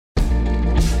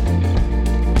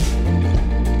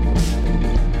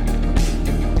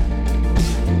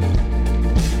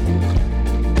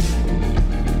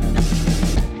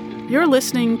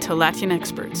listening to Latin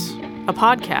Experts, a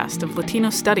podcast of Latino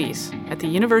studies at the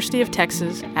University of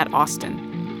Texas at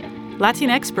Austin. Latin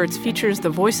Experts features the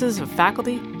voices of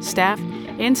faculty, staff,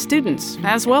 and students,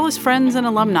 as well as friends and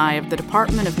alumni of the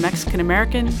Department of Mexican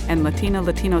American and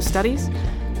Latino Studies,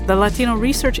 the Latino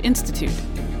Research Institute,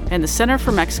 and the Center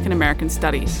for Mexican American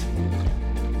Studies.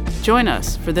 Join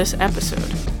us for this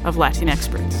episode of Latin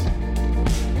Experts.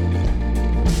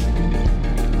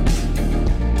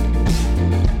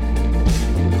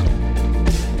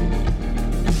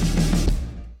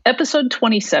 Episode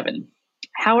 27,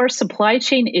 How are supply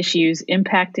chain issues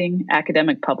impacting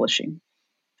academic publishing?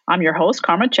 I'm your host,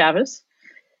 Karma Chavez.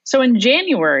 So in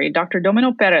January, Dr.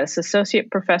 Domino Perez, Associate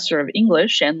Professor of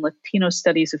English and Latino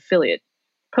Studies Affiliate,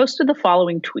 posted the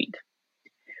following tweet.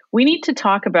 We need to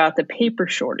talk about the paper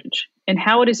shortage and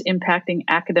how it is impacting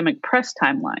academic press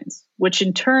timelines, which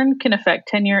in turn can affect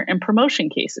tenure and promotion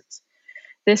cases.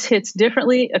 This hits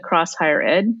differently across higher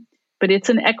ed, but it's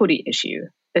an equity issue,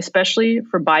 especially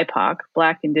for BIPOC,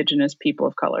 Black, Indigenous, people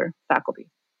of color faculty.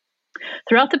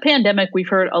 Throughout the pandemic, we've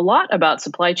heard a lot about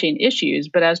supply chain issues,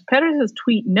 but as Perez's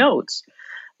tweet notes,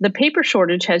 the paper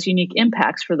shortage has unique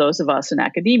impacts for those of us in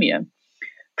academia.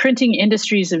 Printing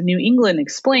Industries of New England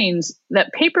explains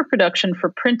that paper production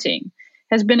for printing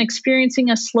has been experiencing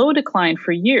a slow decline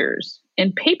for years,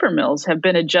 and paper mills have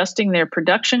been adjusting their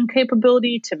production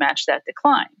capability to match that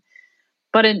decline.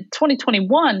 But in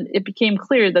 2021, it became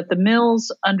clear that the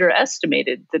mills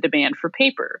underestimated the demand for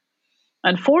paper.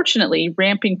 Unfortunately,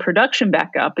 ramping production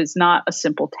back up is not a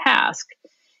simple task.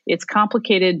 It's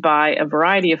complicated by a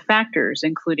variety of factors,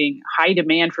 including high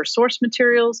demand for source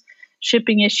materials,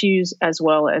 shipping issues, as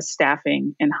well as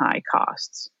staffing and high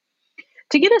costs.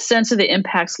 To get a sense of the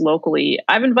impacts locally,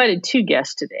 I've invited two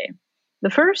guests today. The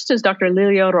first is Dr.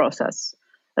 Lilia Rosas,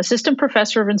 Assistant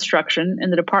Professor of Instruction in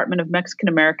the Department of Mexican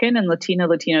American and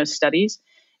Latino Studies,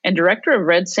 and Director of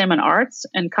Red Salmon Arts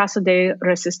and Casa de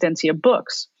Resistencia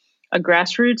Books, a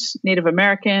grassroots Native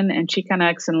American and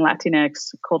Chicanx and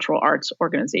Latinx cultural arts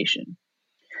organization.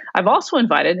 I've also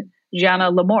invited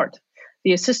Gianna Lamorte,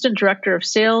 the Assistant Director of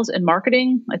Sales and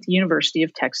Marketing at the University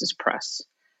of Texas Press.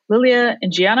 Lilia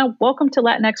and Gianna, welcome to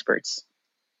Latin Experts.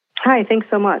 Hi, thanks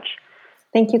so much.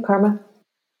 Thank you, Karma.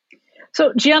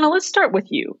 So, Gianna, let's start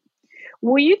with you.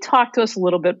 Will you talk to us a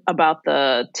little bit about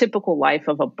the typical life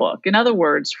of a book? In other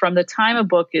words, from the time a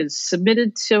book is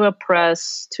submitted to a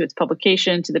press, to its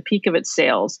publication, to the peak of its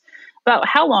sales, about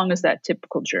how long is that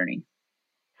typical journey?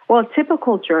 Well, a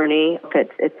typical journey, if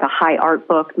it's a high art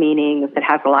book, meaning if it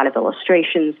has a lot of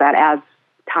illustrations, that adds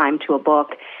time to a book.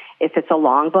 If it's a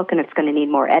long book and it's going to need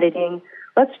more editing,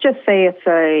 let's just say it's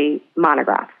a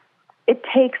monograph. It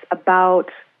takes about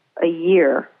a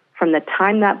year from the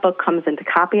time that book comes into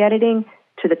copy editing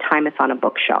to the time it's on a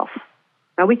bookshelf.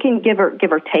 Now, we can give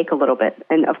or take a little bit.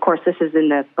 And, of course, this is in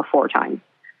the before time.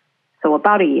 So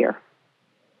about a year.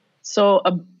 So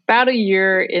about a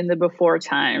year in the before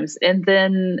times. And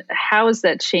then how has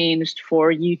that changed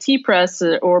for UT Press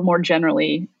or more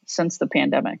generally since the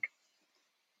pandemic?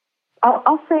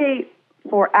 I'll say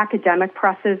for academic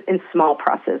presses and small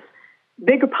presses,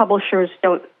 bigger publishers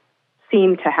don't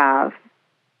seem to have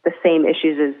the same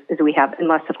issues as we have,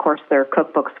 unless, of course, their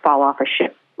cookbooks fall off a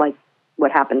ship, like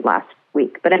what happened last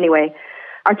week. But anyway,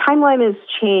 our timeline has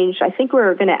changed. I think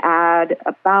we're going to add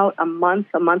about a month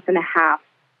and a half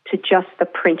to just the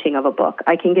printing of a book.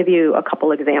 I can give you a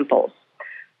couple examples.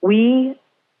 We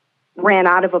ran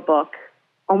out of a book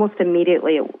almost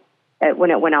immediately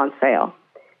when it went on sale.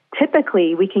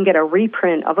 Typically, we can get a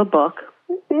reprint of a book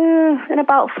in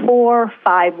about 4 or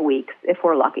 5 weeks, if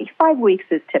we're lucky. 5 weeks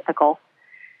is typical.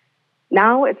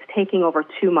 Now it's taking over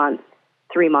 2 months,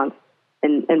 3 months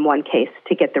in one case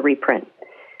to get the reprint.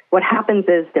 What happens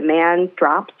is demand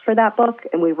drops for that book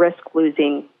and we risk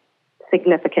losing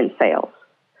significant sales.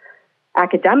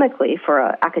 Academically, for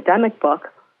an academic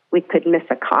book, we could miss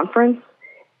a conference.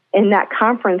 In that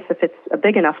conference, if it's a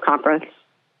big enough conference,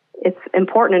 it's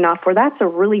important enough where that's a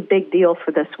really big deal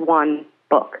for this one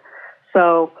book.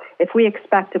 So if we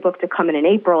expect a book to come in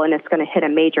April and it's going to hit a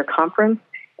major conference,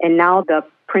 and now the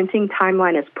printing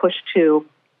timeline is pushed to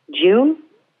June,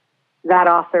 that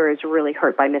author is really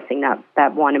hurt by missing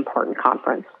that one important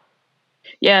conference.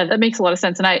 Yeah, that makes a lot of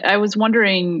sense. And I was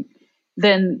wondering,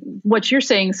 then what you're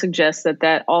saying suggests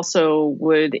that also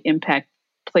would impact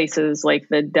places like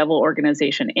the devil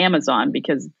organization Amazon,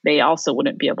 because they also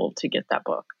wouldn't be able to get that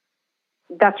book.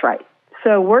 That's right.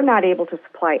 So we're not able to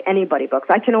supply anybody books.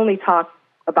 I can only talk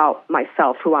about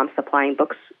myself, who I'm supplying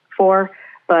books for,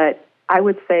 but I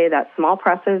would say that small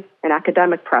presses and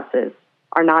academic presses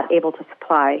are not able to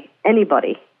supply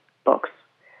anybody books.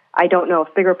 I don't know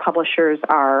if bigger publishers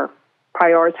are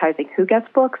prioritizing who gets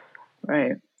books.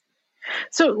 Right.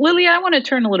 So, Lily, I want to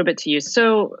turn a little bit to you.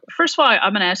 So, first of all,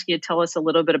 I'm going to ask you to tell us a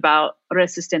little bit about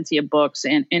Resistencia Books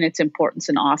and its importance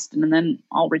in Austin, and then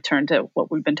I'll return to what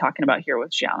we've been talking about here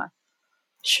with Gianna.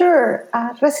 Sure.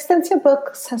 Resistencia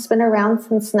Books has been around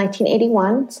since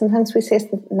 1981. Sometimes we say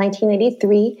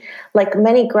 1983. Like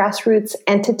many grassroots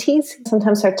entities,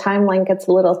 sometimes our timeline gets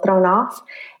a little thrown off.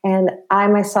 And I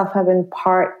myself have been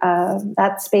part of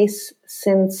that space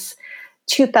since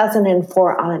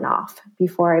 2004 on and off,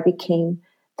 before I became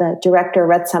the director of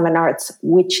Red Salmon Arts,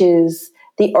 which is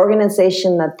the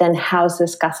organization that then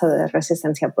houses Casa de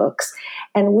Resistencia Books.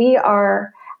 And we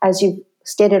are, as you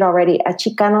stated already, a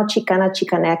Chicano, Chicana,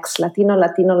 Chicanx, Latino,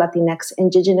 Latino, Latinx,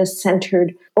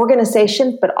 indigenous-centered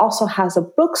organization, but also has a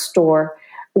bookstore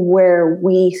where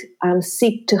we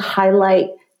seek to highlight,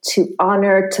 to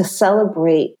honor, to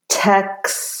celebrate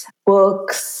texts,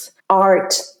 books,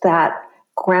 art that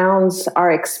grounds our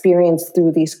experience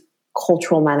through these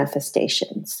cultural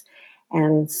manifestations.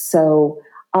 And so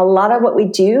a lot of what we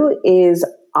do is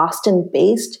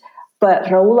Austin-based, but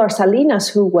Raul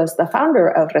Orsalinas, who was the founder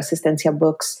of Resistencia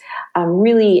Books,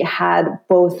 really had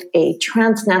both a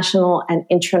transnational and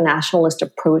internationalist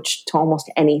approach to almost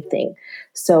anything.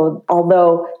 So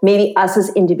although maybe us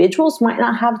as individuals might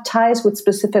not have ties with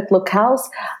specific locales,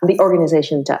 the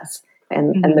organization does,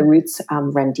 and the roots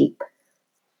run deep.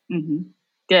 Mm-hmm.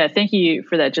 Yeah, thank you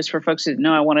for that. Just for folks who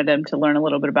know, I wanted them to learn a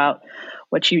little bit about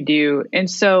what you do.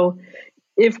 And so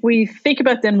if we think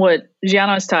about then what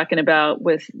Gianna was talking about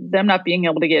with them not being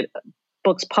able to get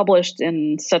books published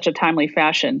in such a timely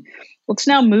fashion, let's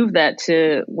now move that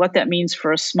to what that means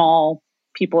for a small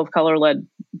people of color-led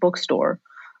bookstore.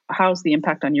 How's the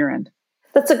impact on your end?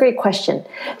 That's a great question.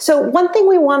 So one thing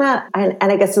we want to, and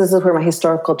I guess this is where my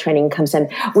historical training comes in,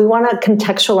 we want to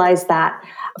contextualize that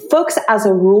folks, as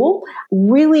a rule,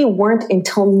 really weren't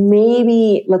until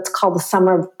maybe, let's call the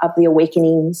summer of the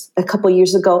awakenings a couple of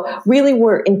years ago, really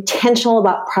were intentional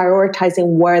about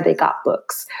prioritizing where they got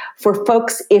books. For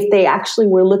folks, if they actually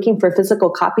were looking for physical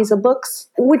copies of books,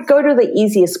 would go to the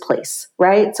easiest place,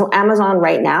 right? So Amazon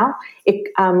right now,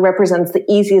 it represents the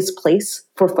easiest place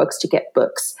for folks to get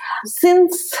books.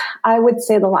 Since, I would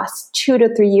say, the last 2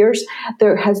 to 3 years,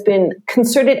 there has been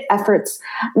concerted efforts,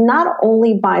 not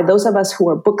only by those of us who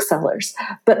are booksellers,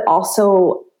 but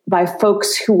also by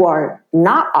folks who are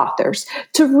not authors,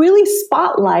 to really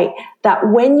spotlight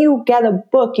that when you get a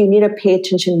book, you need to pay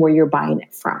attention where you're buying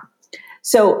it from.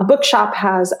 So Bookshop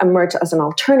has emerged as an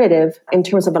alternative in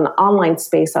terms of an online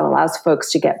space that allows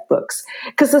folks to get books.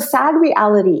 Because the sad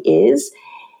reality is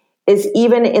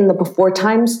even in the before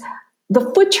times,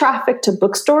 the foot traffic to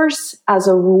bookstores as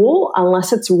a rule,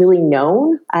 unless it's really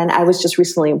known, and I was just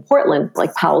recently in Portland,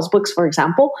 like Powell's Books, for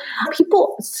example,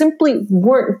 people simply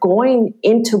weren't going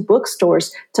into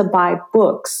bookstores to buy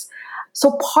books.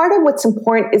 So part of what's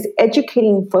important is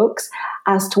educating folks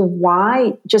as to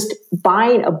why just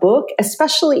buying a book,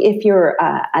 especially if you're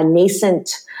a nascent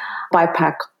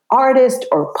BIPOC artist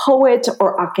or poet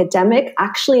or academic,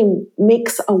 actually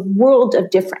makes a world of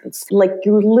difference. Like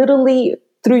you're literally,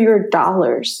 through your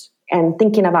dollars and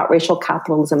thinking about racial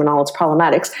capitalism and all its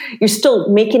problematics, you're still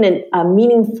making a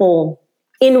meaningful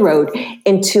inroad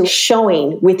into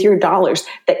showing with your dollars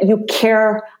that you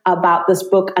care about this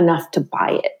book enough to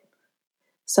buy it.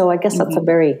 So I guess that's a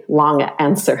very long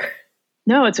answer.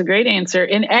 No, it's a great answer.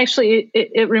 And actually,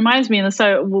 it reminds me, and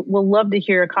so we'll love to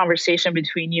hear a conversation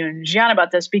between you and Gianna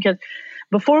about this, because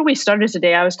before we started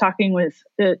today, I was talking with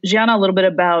Gianna a little bit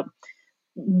about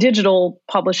digital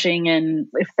publishing and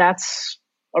if that's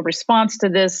a response to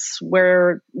this,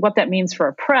 what that means for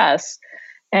a press.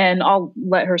 And I'll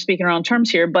let her speak in her own terms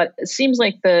here, but it seems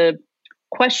like the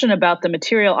question about the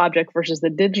material object versus the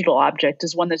digital object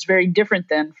is one that's very different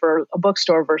than for a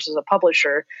bookstore versus a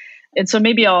publisher. And so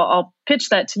maybe I'll pitch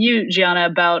that to you, Gianna,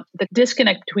 about the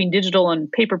disconnect between digital and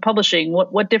paper publishing,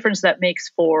 what difference that makes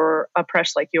for a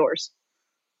press like yours.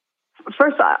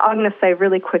 First, I'm going to say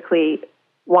really quickly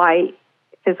why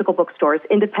physical bookstores,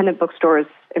 independent bookstores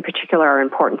in particular, are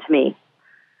important to me.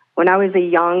 When I was a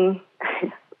young,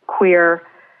 queer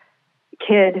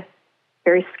kid,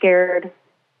 very scared,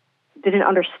 didn't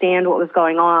understand what was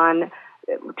going on,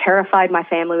 terrified my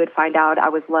family would find out I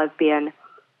was lesbian,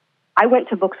 I went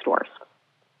to bookstores.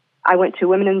 I went to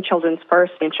Women and Children's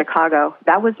First in Chicago.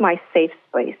 That was my safe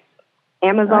space.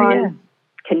 Amazon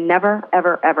can never,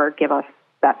 ever, ever give us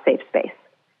that safe space.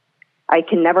 I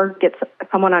can never get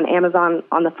someone on Amazon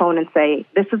on the phone and say,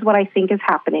 this is what I think is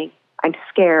happening. I'm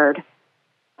scared.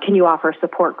 Can you offer a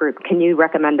support group? Can you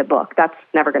recommend a book? That's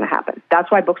never going to happen. That's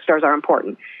why bookstores are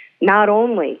important. Not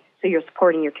only So you're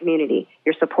supporting your community.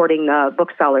 You're supporting the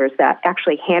booksellers that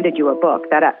actually handed you a book,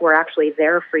 that were actually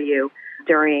there for you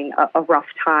during a rough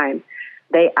time.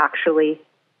 They actually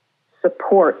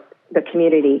support the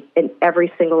community in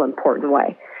every single important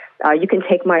way. You can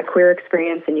take my queer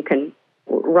experience and you can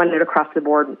run it across the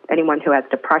board, anyone who has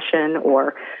depression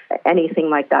or anything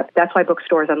like that. That's why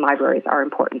bookstores and libraries are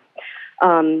important.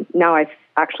 Now I've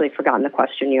actually forgotten the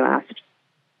question you asked.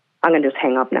 I'm going to just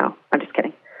hang up now. I'm just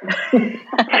kidding.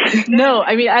 No,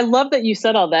 I mean, I love that you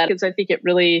said all that because I think it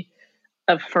really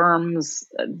affirms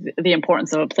the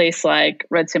importance of a place like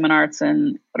Red Salmon Arts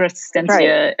and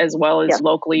Resistencia, as well as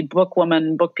locally,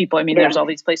 Bookwoman, Book People. I mean, there's all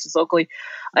these places locally.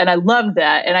 And I love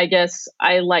that. And I guess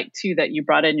I like, too, that you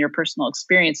brought in your personal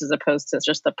experience as opposed to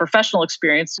just the professional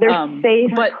experience. They're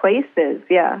safe places,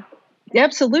 yeah.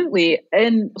 Absolutely.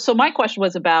 And so my question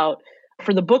was about,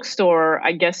 for the bookstore,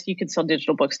 I guess you can sell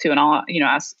digital books too, and I'll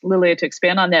ask Lilia to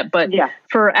expand on that. But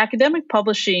for academic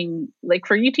publishing, like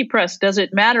for UT Press, does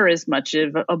it matter as much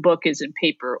if a book is in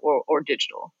paper or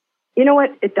digital? You know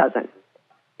what? It doesn't,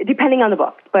 depending on the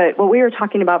book. But what we were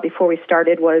talking about before we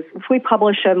started was if we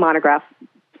publish a monograph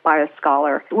by a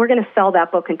scholar, we're going to sell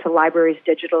that book into libraries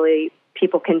digitally.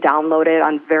 People can download it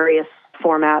on various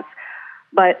formats.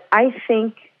 But I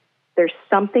think there's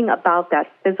something about that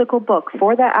physical book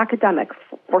for that academic,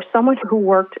 for someone who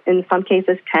worked in some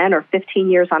cases 10 or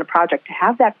 15 years on a project, to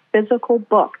have that physical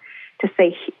book to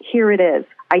say, here it is,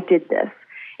 I did this.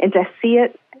 And to see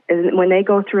it when they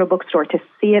go through a bookstore, to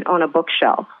see it on a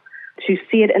bookshelf, to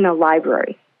see it in a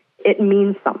library, it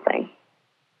means something.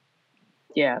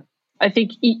 Yeah. I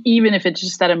think even if it's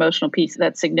just that emotional piece,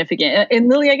 that's significant. And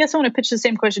Lily, I guess I want to pitch the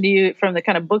same question to you from the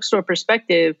kind of bookstore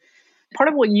perspective. Part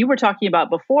of what you were talking about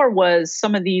before was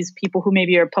some of these people who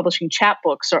maybe are publishing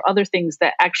chapbooks or other things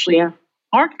that actually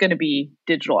aren't going to be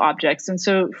digital objects. And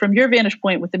so from your vantage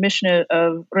point with the mission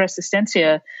of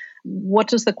Resistencia, what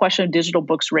does the question of digital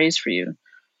books raise for you?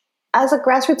 As a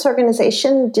grassroots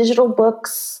organization, digital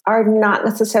books are not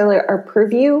necessarily our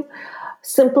purview,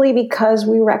 simply because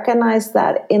we recognize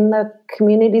that in the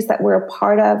communities that we're a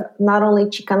part of, not only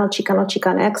Chicano,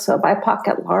 Chicanx, so BIPOC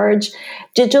at large,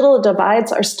 digital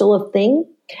divides are still a thing.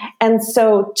 And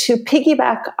so to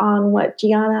piggyback on what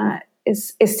Gianna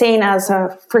is saying as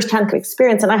a firsthand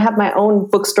experience, and I have my own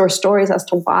bookstore stories as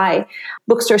to why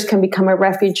bookstores can become a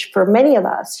refuge for many of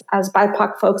us as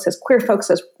BIPOC folks, as queer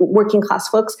folks, as working class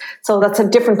folks. So that's a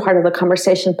different part of the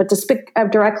conversation. But to speak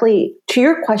directly to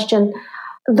your question,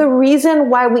 the reason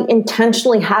why we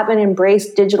intentionally haven't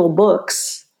embraced digital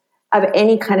books of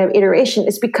any kind of iteration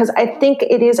is because I think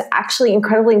it is actually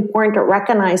incredibly important to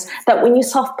recognize that when you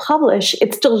self-publish,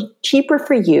 it's still cheaper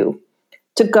for you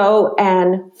to go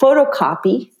and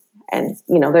photocopy, and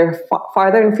there are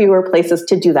farther and fewer places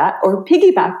to do that, or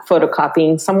piggyback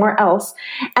photocopying somewhere else,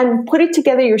 and put it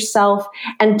together yourself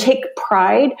and take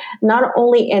pride not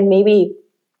only in maybe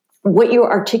what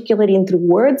you're articulating through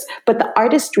words, but the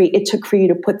artistry it took for you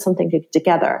to put something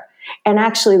together. And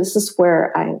actually, this is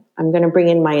where I'm going to bring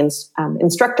in my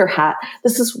instructor hat.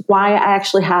 This is why I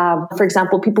actually have, for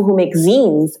example, people who make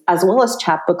zines as well as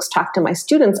chapbooks talk to my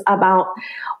students about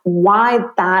why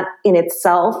that in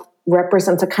itself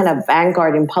represents a kind of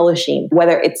vanguard in publishing,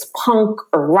 whether it's punk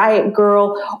or Riot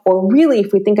Girl, or really,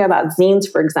 if we think about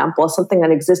zines, for example, something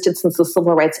that existed since the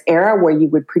civil rights era, where you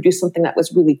would produce something that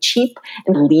was really cheap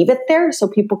and leave it there so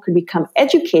people could become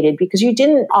educated, because you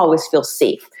didn't always feel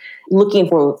safe looking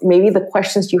for maybe the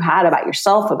questions you had about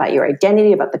yourself, about your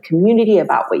identity, about the community,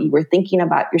 about what you were thinking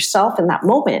about yourself in that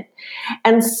moment.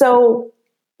 And so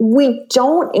we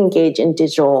don't engage in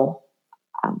digital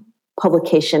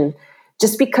publication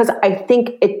just because I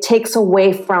think it takes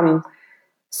away from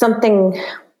something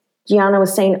Gianna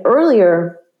was saying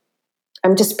earlier.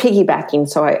 I'm just piggybacking,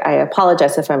 so I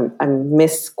apologize if I'm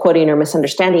misquoting or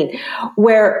misunderstanding,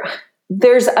 where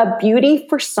there's a beauty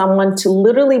for someone to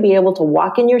literally be able to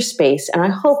walk in your space. And I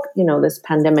hope, this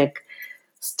pandemic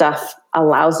stuff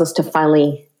allows us to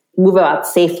finally move about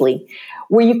safely,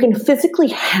 where you can physically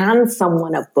hand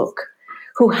someone a book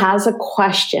who has a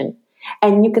question.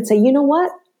 And you could say, you know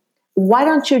what? Why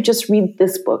don't you just read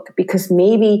this book? Because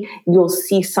maybe you'll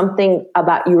see something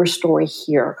about your story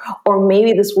here. Or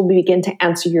maybe this will begin to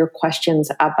answer your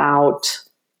questions about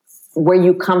where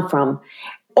you come from.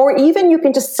 Or even you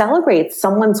can just celebrate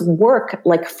someone's work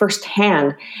like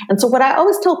firsthand. And so what I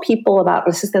always tell people about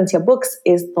Resistencia books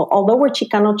is, although we're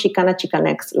Chicano, Chicana,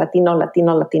 Chicanx, Latino,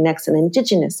 Latinx, and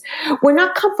Indigenous, we're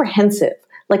not comprehensive.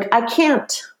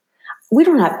 We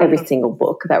don't have every single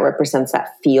book that represents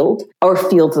that field or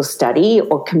fields of study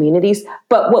or communities.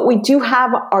 But what we do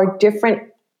have are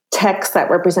different texts that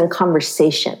represent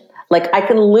conversation. Like I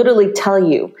can literally tell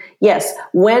you, yes,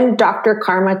 when Dr.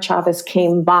 Karma Chavez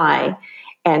came by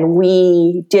and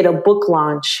we did a book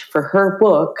launch for her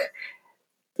book,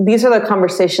 these are the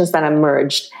conversations that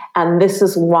emerged. And this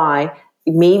is why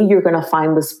maybe you're going to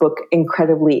find this book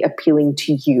incredibly appealing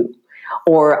to you.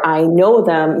 Or I know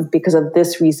them because of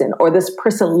this reason. Or this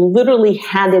person literally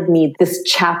handed me this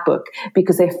chapbook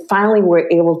because they finally were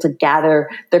able to gather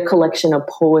their collection of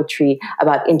poetry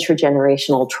about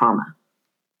intergenerational trauma.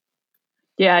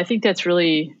 Yeah, I think that's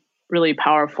really, really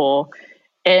powerful.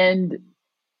 And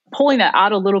pulling that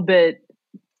out a little bit,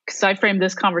 because I framed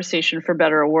this conversation for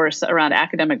better or worse around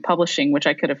academic publishing, which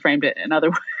I could have framed it in other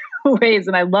ways.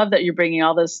 And I love that you're bringing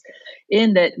all this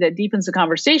in that deepens the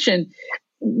conversation.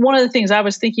 One of the things I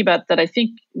was thinking about that I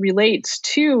think relates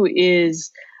to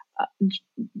is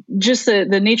just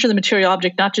the nature of the material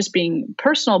object, not just being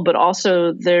personal, but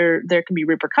also there can be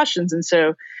repercussions. And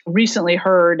so recently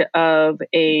heard of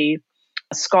a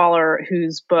scholar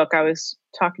whose book, I was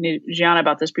talking to Gianna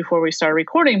about this before we started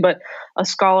recording, but a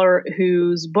scholar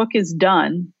whose book is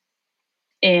done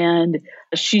and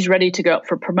she's ready to go up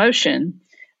for promotion.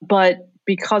 But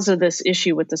because of this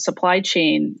issue with the supply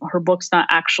chain, her book's not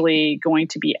actually going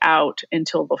to be out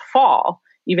until the fall,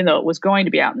 even though it was going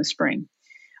to be out in the spring,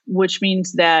 which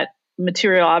means that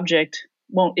material object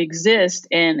won't exist.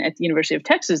 And at the University of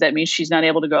Texas, that means she's not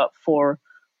able to go up for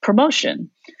promotion.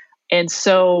 And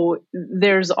so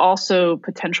there's also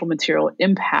potential material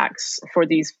impacts for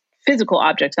these physical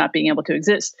objects not being able to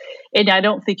exist. And I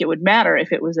don't think it would matter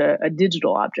if it was a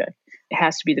digital object. It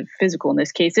has to be the physical in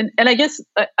this case. And I guess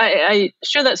I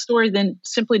share that story then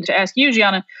simply to ask you,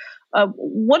 Gianna,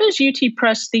 what is UT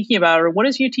Press thinking about, or what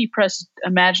is UT Press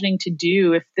imagining to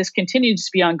do if this continues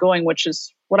to be ongoing, which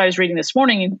is what I was reading this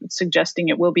morning, suggesting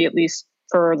it will be at least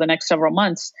for the next several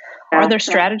months. Are there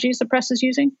strategies the press is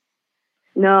using?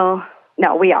 No,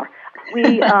 we are.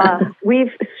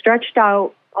 We've stretched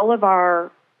out all of our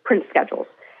print schedules,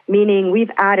 meaning we've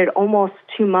added almost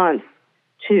 2 months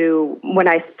to when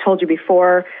I told you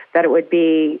before that it would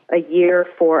be a year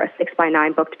for a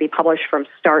 6x9 book to be published from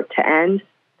start to end.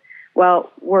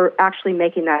 Well, we're actually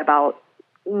making that about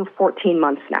 14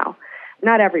 months now.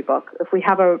 Not every book. If we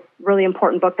have a really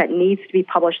important book that needs to be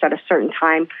published at a certain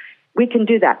time, we can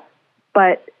do that.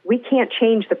 But we can't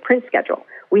change the print schedule.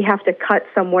 We have to cut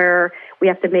somewhere. We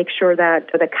have to make sure that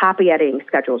the copy editing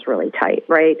schedule is really tight,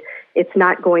 right? It's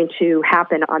not going to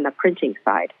happen on the printing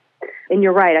side. And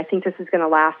you're right. I think this is going to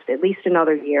last at least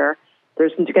another year.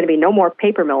 There's going to be no more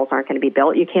paper mills aren't going to be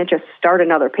built. You can't just start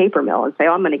another paper mill and say,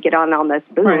 oh, I'm going to get on this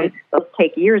boom. Right. Those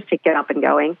take years to get up and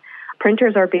going.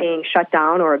 Printers are being shut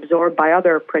down or absorbed by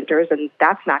other printers, and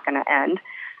that's not going to end.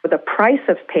 But the price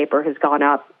of paper has gone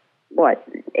up,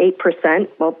 8%?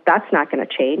 Well, that's not going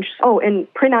to change. Oh,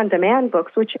 and print-on-demand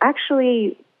books, which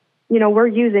actually, we're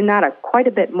using that quite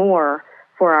a bit more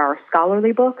for our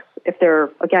scholarly books. If they're,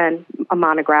 again, a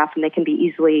monograph and they can be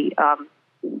easily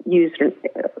used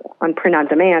on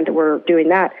print-on-demand, we're doing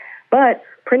that. But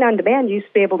print-on-demand you used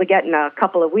to be able to get in a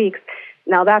couple of weeks.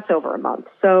 Now that's over a month.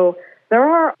 So there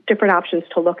are different options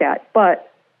to look at.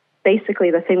 But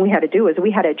basically the thing we had to do is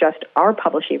we had to adjust our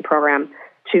publishing program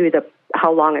to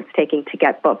how long it's taking to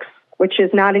get books, which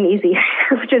is not as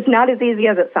easy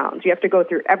as it sounds. You have to go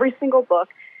through every single book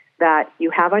that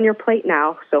you have on your plate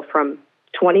now. So from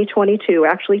 2022,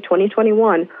 actually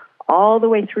 2021, all the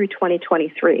way through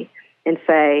 2023 and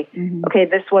say, okay,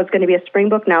 this was going to be a spring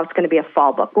book. Now it's going to be a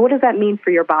fall book. But what does that mean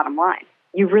for your bottom line?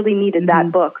 You really needed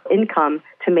that book income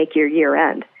to make your year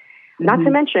end. Not to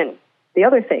mention the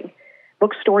other thing,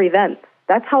 bookstore events.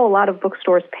 That's how a lot of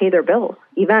bookstores pay their bills,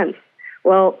 events.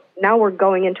 Well, now we're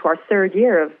going into our third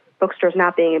year of bookstores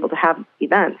not being able to have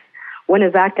events. When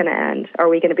is that going to end? Are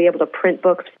we going to be able to print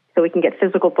books so we can get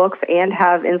physical books and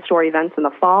have in-store events in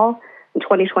the fall in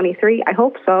 2023? I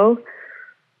hope so.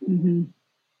 Mm-hmm.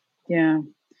 Yeah.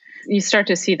 You start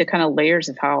to see the kind of layers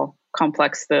of how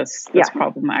complex this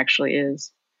problem actually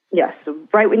is. Yes.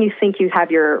 Right when you think you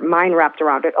have your mind wrapped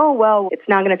around it, oh, well, it's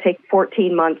now going to take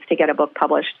 14 months to get a book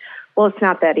published. Well, it's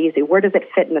not that easy. Where does it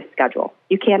fit in the schedule?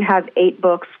 You can't have 8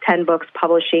 books, 10 books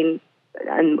publishing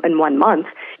in 1 month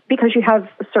because you have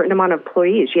a certain amount of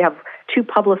employees. You have 2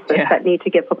 publicists that need to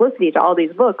give publicity to all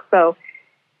these books. So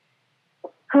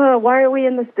why are we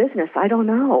in this business? I don't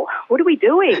know. What are we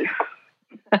doing?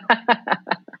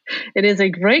 It is a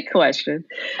great question.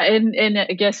 And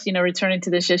I guess, returning to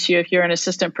this issue, if you're an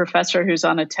assistant professor who's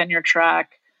on a tenure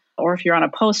track, or if you're on a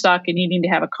postdoc and needing to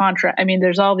have a contract,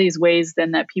 there's all these ways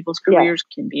then that people's careers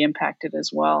can be impacted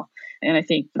as well. And I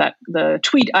think that the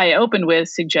tweet I opened with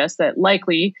suggests that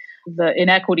likely the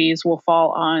inequities will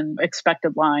fall on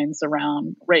expected lines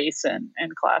around race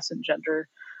and class and gender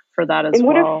for that as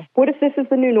well. What if this is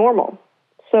the new normal?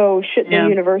 So should the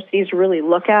universities really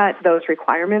look at those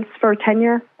requirements for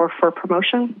tenure or for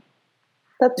promotion?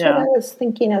 That's what I was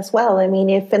thinking as well. I mean,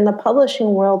 if in the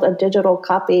publishing world a digital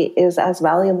copy is as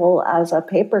valuable as a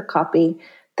paper copy,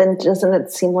 then doesn't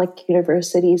it seem like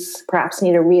universities perhaps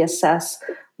need to reassess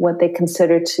what they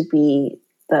consider to be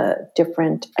the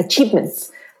different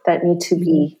achievements that need to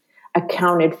be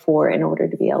accounted for in order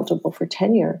to be eligible for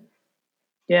tenure?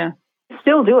 Yeah.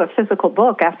 Still do a physical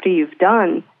book after you've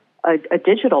done a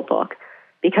digital book,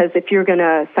 because if you're going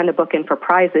to send a book in for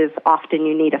prizes, often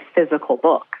you need a physical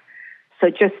book. So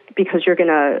just because you're going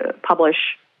to publish,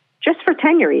 just for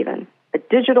tenure even, a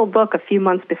digital book a few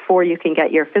months before you can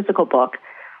get your physical book,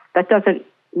 that doesn't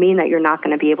mean that you're not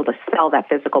going to be able to sell that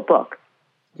physical book.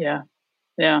 Yeah.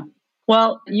 Yeah.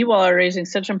 Well, you all are raising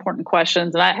such important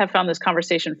questions, and I have found this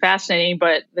conversation fascinating,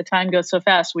 but the time goes so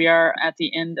fast. We are at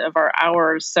the end of our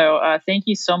hours. So thank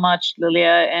you so much, Lilia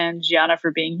and Gianna,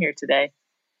 for being here today.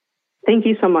 Thank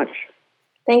you so much.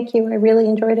 Thank you. I really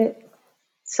enjoyed it.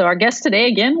 So our guests today,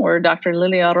 again, were Dr.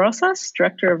 Lilia Rosas,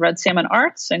 Director of Red Salmon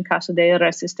Arts and Casa de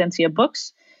Resistencia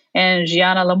Books, and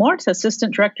Gianna Lamort,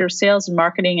 Assistant Director of Sales and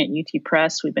Marketing at UT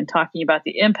Press. We've been talking about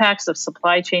the impacts of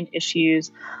supply chain issues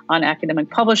on academic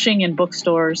publishing and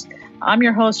bookstores. I'm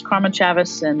your host, Carmen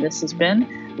Chavez, and this has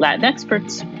been Latin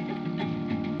Experts.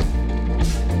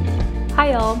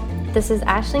 Hi, all. This is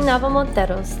Ashley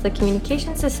Nava-Monteros, the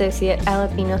Communications Associate at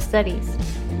Latino Studies.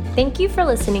 Thank you for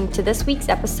listening to this week's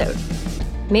episode.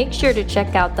 Make sure to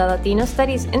check out the Latino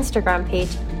Studies Instagram page.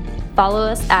 Follow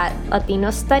us at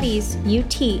Latino Studies UT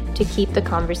to keep the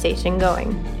conversation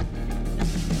going.